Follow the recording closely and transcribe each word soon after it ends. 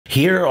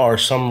Here are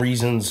some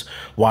reasons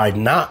why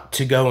not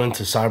to go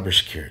into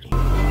cybersecurity.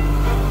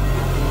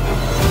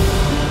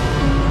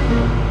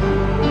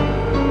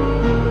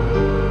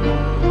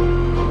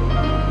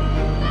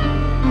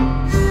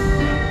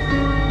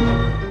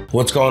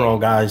 What's going on,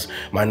 guys?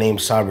 My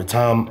name's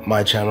CyberTom.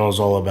 My channel is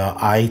all about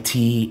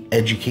IT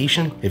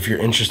education. If you're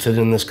interested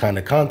in this kind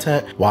of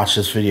content, watch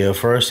this video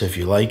first. If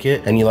you like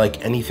it and you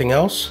like anything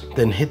else,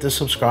 then hit the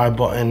subscribe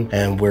button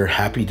and we're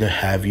happy to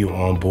have you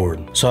on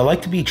board. So I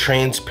like to be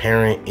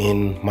transparent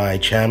in my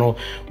channel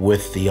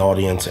with the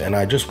audience, and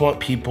I just want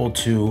people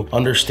to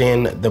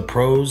understand the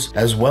pros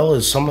as well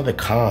as some of the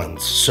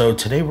cons. So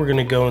today we're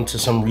gonna go into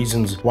some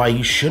reasons why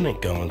you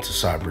shouldn't go into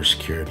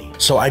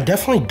cybersecurity. So I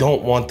definitely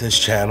don't want this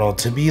channel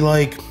to be like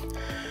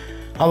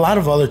a lot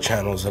of other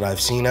channels that I've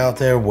seen out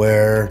there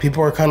where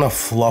people are kind of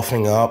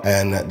fluffing up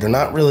and they're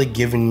not really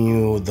giving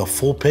you the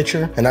full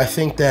picture. And I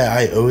think that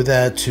I owe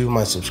that to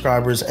my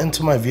subscribers and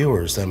to my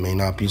viewers that may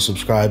not be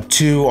subscribed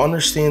to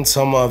understand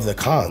some of the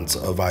cons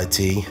of IT,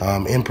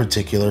 in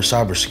particular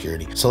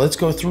cybersecurity. So let's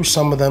go through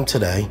some of them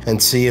today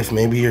and see if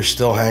maybe you're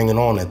still hanging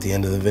on at the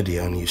end of the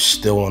video and you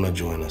still want to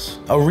join us.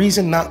 A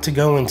reason not to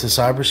go into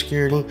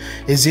cybersecurity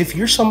is if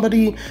you're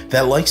somebody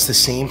that likes the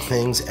same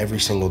things every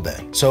single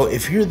day. So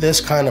if you're this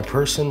kind of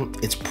person,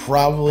 it's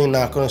probably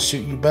not going to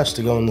suit you best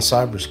to go into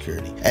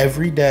cybersecurity.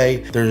 Every day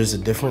there's a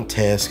different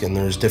task and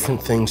there's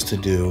different things to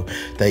do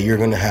that you're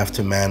going to have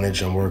to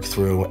manage and work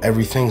through.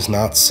 Everything's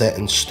not set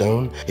in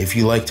stone. If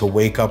you like to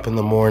wake up in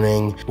the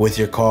morning with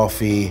your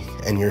coffee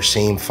and your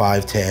same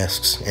 5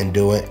 tasks and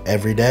do it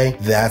every day,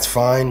 that's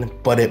fine,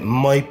 but it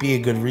might be a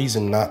good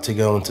reason not to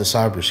go into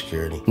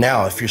cybersecurity.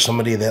 Now, if you're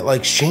somebody that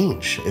likes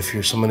change, if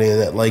you're somebody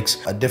that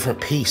likes a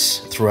different pace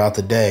throughout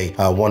the day,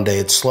 one day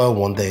it's slow,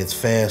 one day it's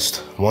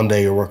fast, one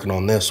day you're working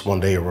on this, one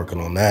day you're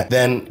working on that,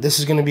 then this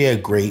is going to be a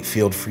great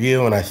field for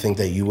you, and I think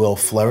that you will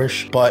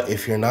flourish. But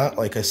if you're not,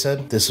 like I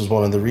said, this is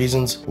one of the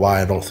reasons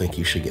why I don't think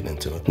you should get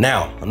into it.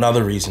 Now,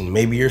 another reason,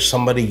 maybe you're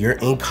somebody, you're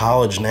in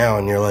college now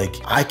and you're like,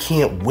 I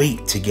can't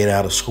wait to get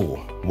out of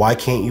school. Why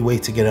can't you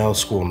wait to get out of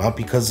school? Not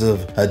because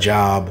of a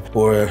job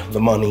or the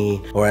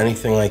money or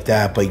anything like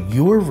that, but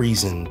your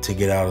reason to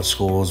get out of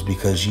school is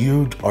because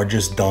you are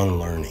just done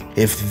learning.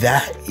 If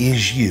that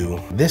is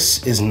you,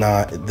 this is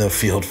not the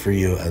field for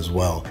you as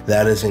well.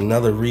 That is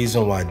another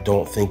reason why I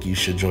don't think you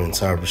should join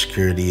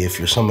cybersecurity. If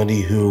you're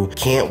somebody who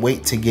can't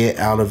wait to get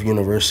out of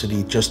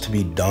university just to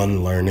be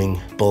done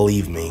learning,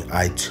 believe me,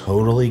 I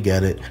totally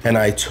get it. And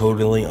I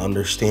totally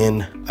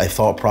understand a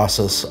thought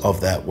process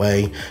of that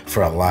way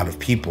for a lot of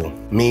people.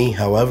 Me,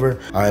 however,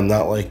 I'm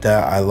not like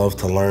that. I love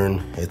to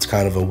learn. It's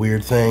kind of a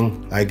weird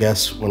thing, I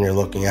guess, when you're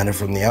looking at it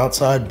from the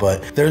outside,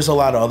 but there's a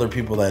lot of other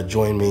people that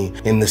join me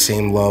in the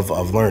same love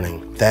of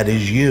learning. That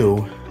is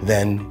you,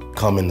 then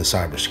come into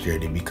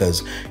cybersecurity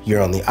because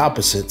you're on the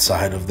opposite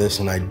side of this,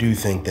 and I do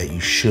think that you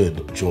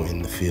should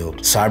join the field.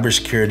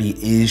 Cybersecurity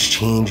is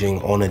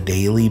changing on a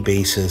daily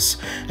basis,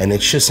 and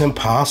it's just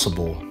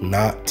impossible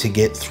not to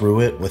get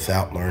through it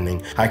without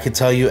learning. I could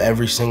tell you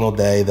every single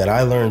day that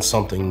I learn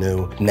something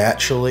new.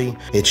 Naturally,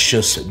 it's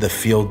just the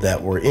field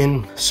that we're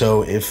in,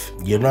 so if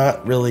you're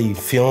not really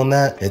feeling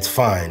that, it's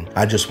fine.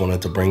 I just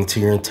wanted to bring to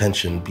your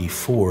attention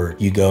before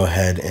you go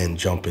ahead and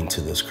jump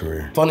into this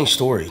career. Funny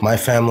story, my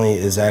family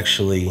is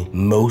actually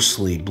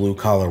mostly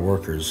blue-collar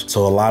workers.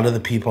 So a lot of the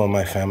people in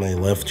my family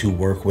love to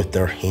work with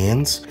their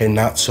hands and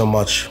not so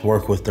much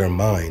work with their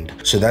mind.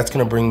 So that's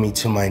gonna bring me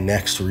to my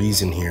next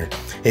reason here.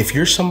 If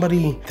you're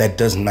somebody that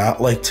does not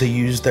like to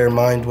use their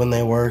mind when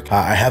they work,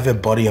 I have a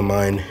buddy of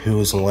mine who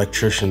is an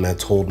electrician that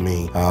told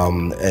me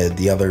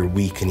the other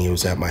week, and he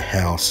was at my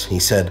house. He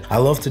said, I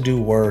love to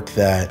do work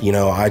that, you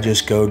know, I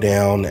just go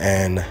down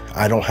and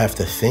I don't have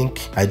to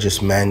think. I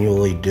just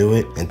manually do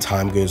it and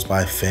time goes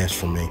by fast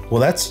for me.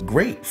 Well, that's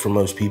great for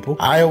most people.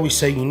 I always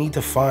say you need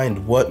to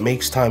find what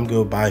makes time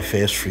go by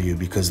fast for you,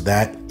 because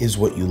that is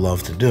what you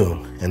love to do,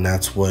 and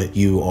that's what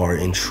you are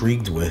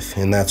intrigued with,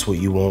 and that's what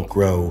you won't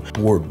grow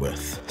bored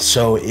with.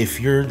 So if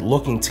you're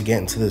looking to get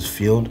into this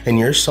field and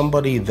you're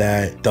somebody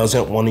that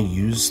doesn't want to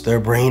use their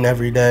brain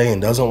every day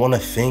and doesn't want to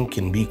think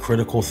and be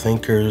critical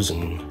thinkers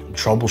and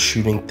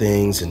troubleshooting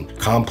things and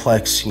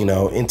complex, you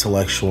know,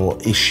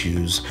 intellectual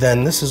issues,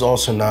 then this is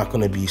also not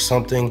going to be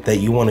something that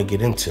you want to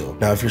get into.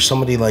 Now, if you're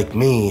somebody like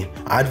me,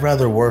 I'd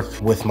rather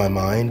work with my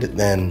mind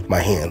than my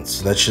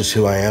hands. That's just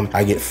who I am.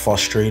 I get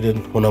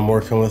frustrated when I'm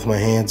working with my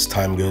hands.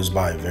 Time goes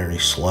by very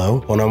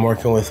slow when I'm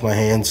working with my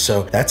hands.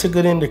 So that's a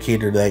good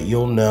indicator that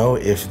you'll know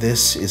if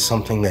this is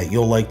something that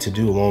you'll like to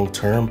do long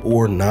term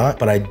or not.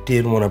 But I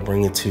did want to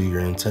bring it to your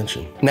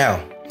attention.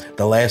 Now,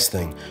 the last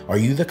thing, are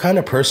you the kind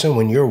of person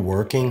when you're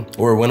working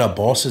or when a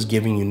boss is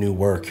giving you new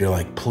work, you're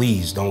like,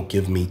 please don't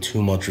give me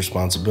too much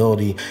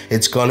responsibility.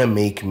 It's gonna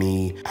make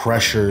me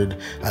pressured.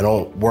 I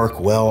don't work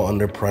well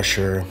under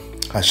pressure.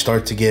 I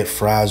start to get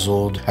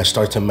frazzled, I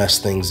start to mess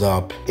things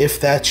up. If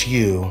that's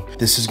you,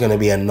 this is gonna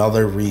be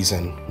another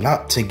reason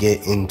not to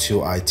get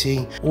into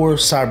IT or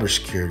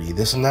cybersecurity.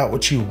 This is not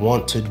what you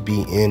want to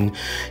be in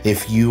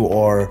if you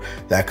are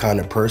that kind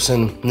of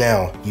person.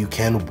 Now, you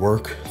can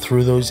work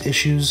through those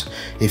issues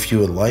if you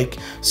would like.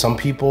 Some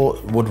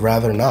people would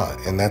rather not,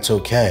 and that's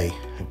okay.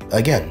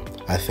 Again,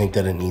 I think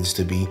that it needs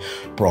to be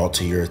brought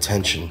to your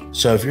attention.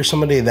 So if you're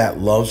somebody that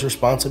loves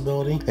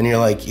responsibility and you're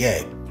like,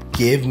 yeah,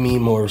 give me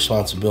more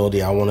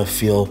responsibility. I want to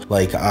feel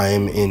like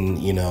I'm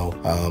in,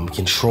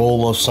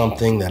 control of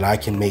something that I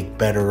can make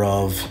better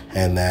of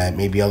and that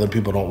maybe other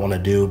people don't want to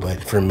do.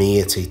 But for me,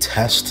 it's a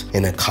test,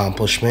 an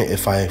accomplishment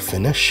if I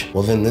finish.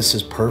 Well, then this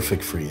is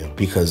perfect for you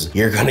because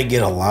you're going to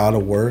get a lot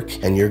of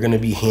work and you're going to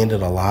be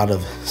handed a lot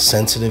of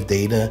sensitive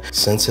data,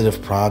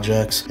 sensitive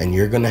projects, and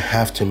you're going to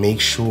have to make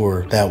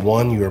sure that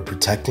one, you are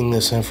protecting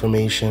this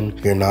information,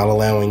 you're not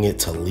allowing it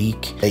to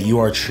leak, that you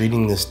are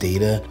treating this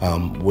data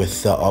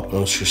with the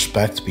utmost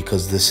respect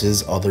because this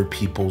is other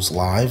people's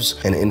lives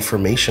and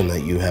information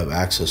that you have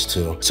access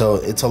to. So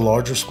it's a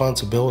large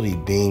responsibility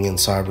being in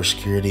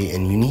cybersecurity,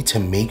 and you need to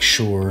make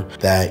sure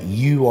that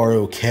you are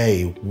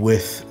okay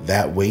with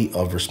that weight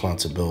of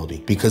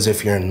responsibility, because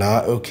if you're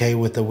not okay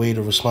with the weight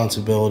of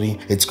responsibility,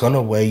 it's going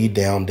to weigh you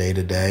down day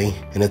to day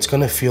and it's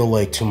going to feel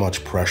like too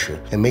much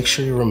pressure. And make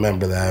sure you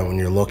remember that when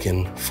you're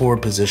looking for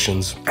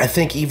positions. I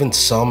think even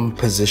some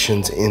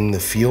positions in the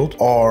field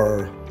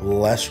are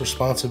less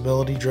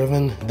responsibility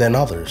driven than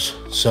others.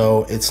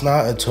 So it's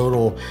not a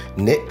total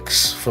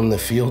nix from the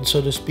field,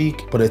 so to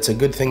speak, but it's a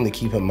good thing to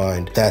keep in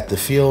mind that the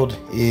field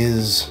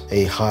is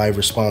a high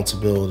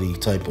responsibility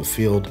type of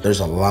field.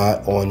 There's a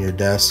lot on your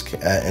desk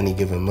at any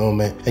given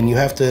moment, and you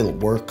have to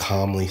work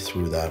calmly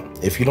through that.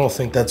 If you don't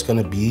think that's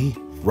going to be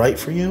right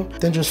for you,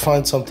 then just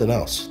find something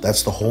else.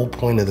 That's the whole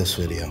point of this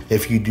video.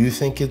 If you do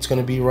think it's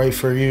going to be right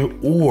for you,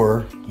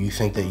 or you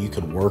think that you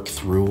could work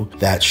through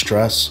that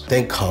stress,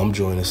 then come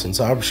join us in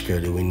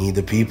cybersecurity. We need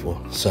the people.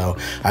 So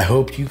I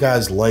hope you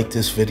guys like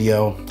this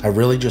video. I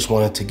really just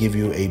wanted to give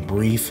you a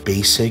brief,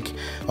 basic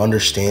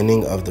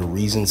understanding of the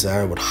reasons that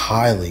I would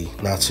highly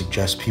not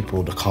suggest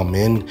people to come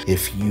in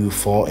if you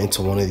fall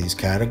into one of these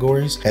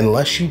categories,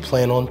 unless you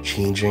plan on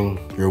changing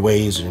your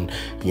ways and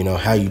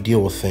how you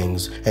deal with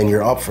things, and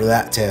you're up for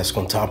that task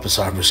on top of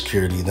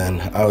cybersecurity,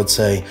 then I would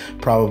say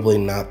probably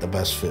not the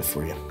best fit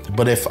for you.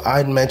 But if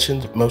I'd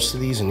mentioned most of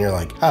these and you're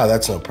like, oh,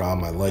 that's no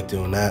problem, I like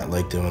doing that, I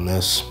like doing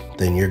this,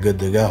 then you're good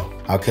to go.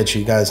 I'll catch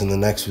you guys in the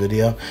next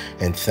video,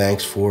 and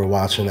thanks for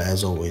watching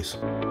as always.